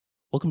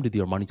Welcome to the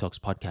Armani Talks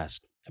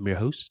podcast. I'm your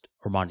host,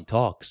 Armani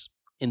Talks.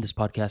 In this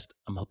podcast,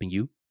 I'm helping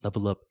you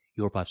level up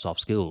your 5 soft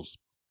skills: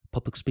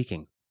 public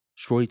speaking,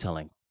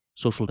 storytelling,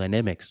 social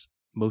dynamics,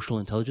 emotional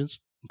intelligence,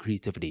 and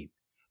creativity.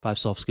 5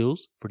 soft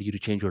skills for you to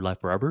change your life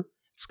forever and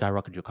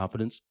skyrocket your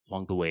confidence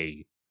along the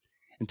way.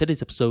 In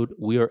today's episode,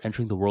 we are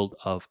entering the world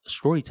of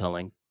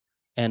storytelling,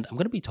 and I'm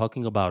going to be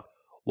talking about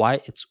why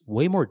it's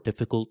way more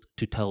difficult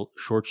to tell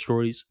short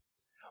stories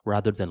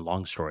rather than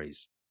long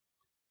stories.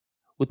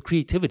 With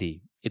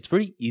creativity, it's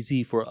very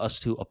easy for us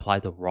to apply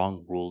the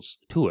wrong rules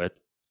to it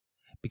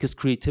because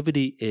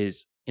creativity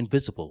is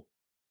invisible.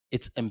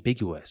 It's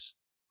ambiguous.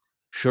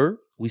 Sure,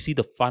 we see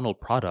the final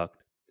product,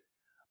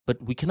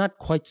 but we cannot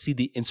quite see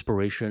the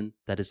inspiration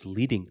that is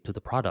leading to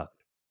the product.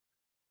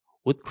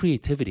 With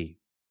creativity,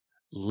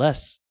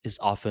 less is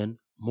often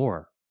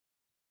more.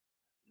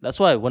 That's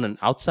why when an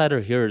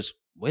outsider hears,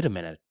 wait a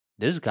minute,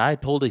 this guy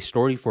told a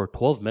story for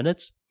 12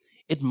 minutes,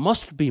 it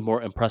must be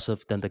more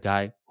impressive than the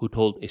guy who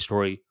told a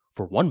story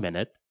for 1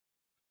 minute.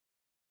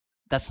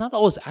 That's not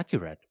always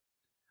accurate.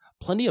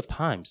 Plenty of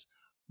times,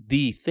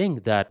 the thing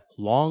that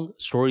long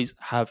stories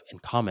have in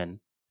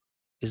common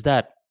is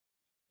that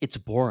it's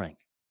boring,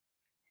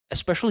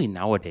 especially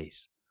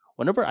nowadays.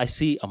 Whenever I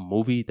see a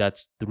movie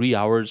that's 3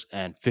 hours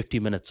and 50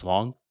 minutes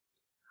long,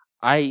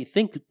 I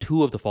think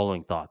two of the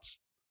following thoughts.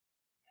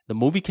 The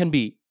movie can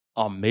be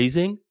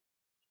amazing,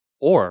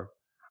 or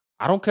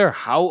I don't care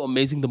how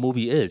amazing the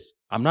movie is.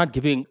 I'm not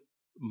giving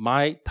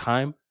my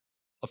time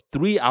of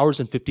 3 hours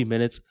and 50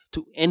 minutes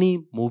to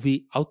any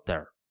movie out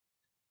there.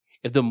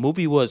 If the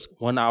movie was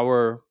 1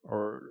 hour,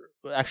 or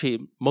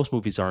actually most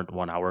movies aren't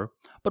 1 hour,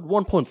 but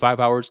 1.5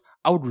 hours,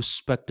 I would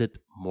respect it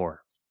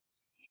more.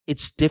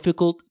 It's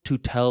difficult to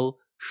tell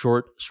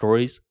short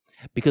stories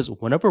because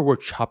whenever we're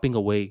chopping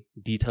away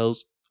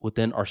details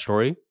within our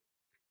story,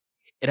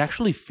 it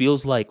actually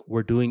feels like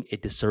we're doing a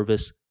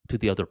disservice to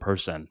the other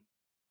person.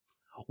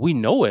 We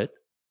know it,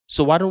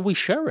 so why don't we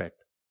share it?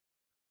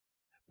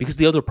 Because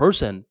the other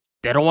person,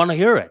 they don't want to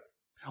hear it.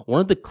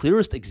 One of the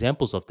clearest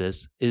examples of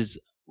this is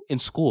in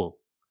school.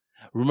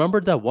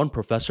 Remember that one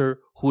professor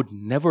who would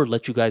never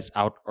let you guys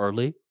out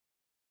early?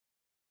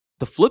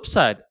 The flip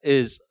side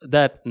is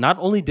that not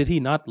only did he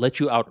not let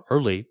you out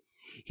early,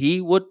 he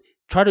would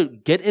try to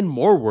get in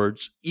more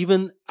words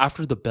even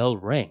after the bell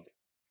rang.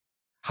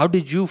 How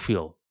did you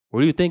feel?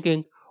 Were you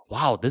thinking,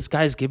 wow, this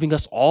guy's giving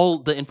us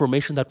all the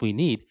information that we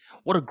need.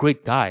 What a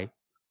great guy.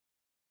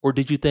 Or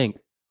did you think,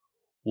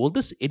 will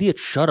this idiot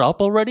shut up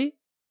already?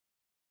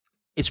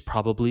 It's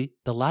probably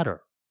the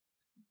latter.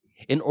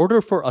 In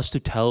order for us to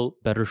tell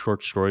better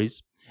short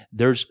stories,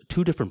 there's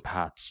two different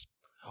paths.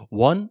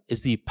 One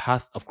is the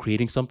path of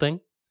creating something,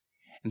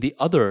 and the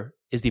other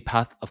is the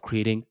path of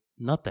creating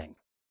nothing.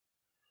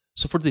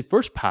 So for the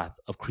first path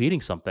of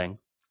creating something,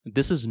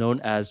 this is known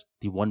as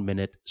the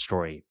 1-minute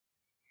story.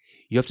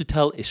 You have to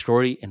tell a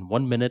story in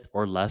 1 minute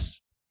or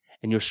less,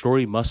 and your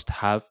story must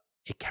have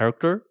a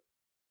character,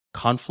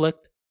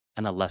 conflict,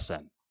 and a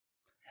lesson.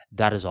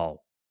 That is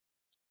all.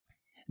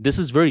 This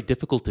is very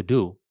difficult to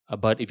do,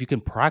 but if you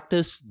can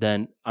practice,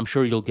 then I'm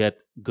sure you'll get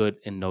good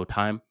in no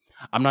time.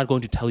 I'm not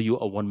going to tell you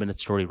a 1-minute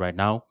story right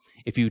now.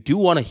 If you do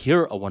want to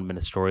hear a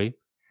 1-minute story,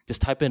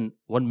 just type in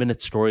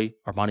 1-minute story,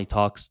 Armani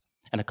Talks,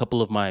 and a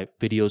couple of my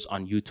videos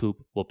on YouTube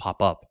will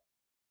pop up.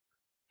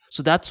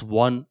 So that's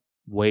one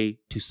way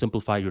to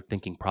simplify your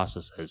thinking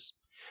processes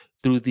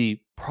through the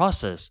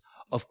process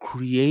of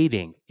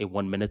creating a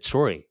 1-minute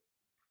story.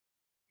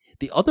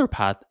 The other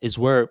path is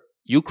where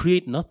you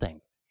create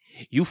nothing.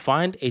 You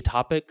find a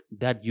topic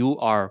that you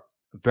are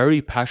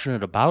very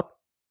passionate about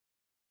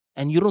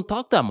and you don't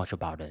talk that much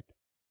about it.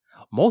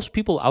 Most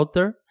people out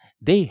there,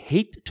 they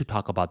hate to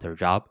talk about their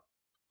job,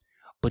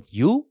 but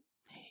you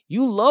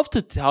love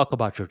to talk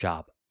about your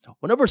job.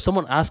 Whenever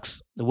someone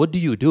asks, what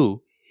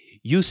do?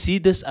 You see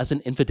this as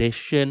an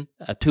invitation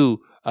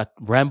to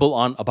ramble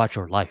on about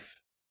your life.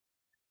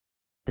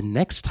 The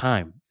next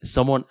time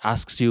someone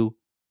asks you,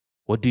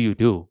 what do you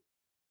do?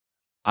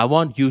 I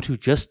want you to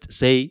just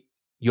say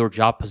your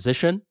job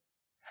position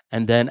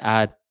and then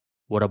add,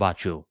 what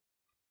about you?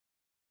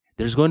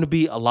 There's going to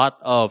be a lot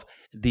of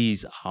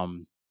these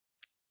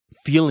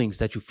feelings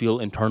that you feel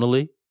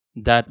internally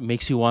that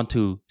makes you want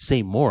to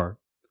say more.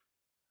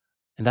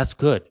 And that's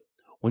good.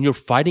 When you're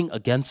fighting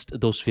against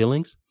those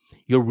feelings,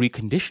 you're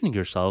reconditioning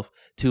yourself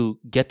to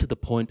get to the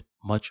point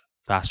much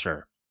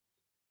faster.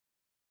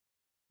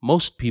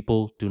 Most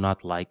people do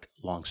not like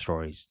long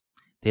stories.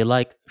 They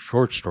like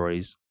short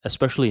stories,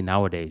 especially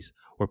nowadays,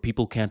 where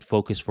people can't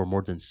focus for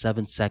more than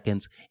 7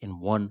 seconds in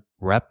one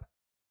rep.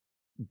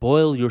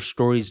 Boil your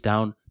stories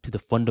down to the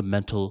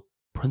fundamental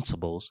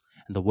principles.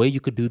 And the way you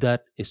could do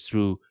that is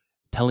through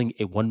telling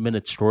a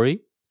 1-minute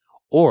story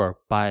or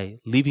by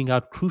leaving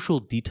out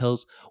crucial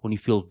details when you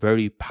feel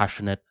very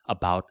passionate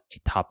about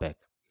a topic.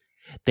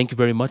 Thank you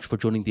very much for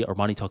joining the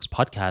Armani Talks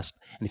podcast.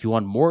 And if you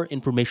want more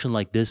information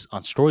like this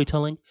on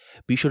storytelling,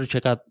 be sure to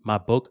check out my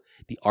book,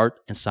 The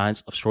Art and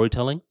Science of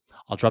Storytelling.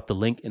 I'll drop the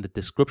link in the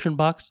description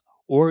box,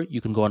 or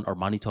you can go on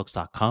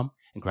ArmaniTalks.com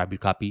and grab your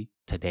copy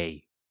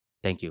today.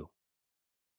 Thank you.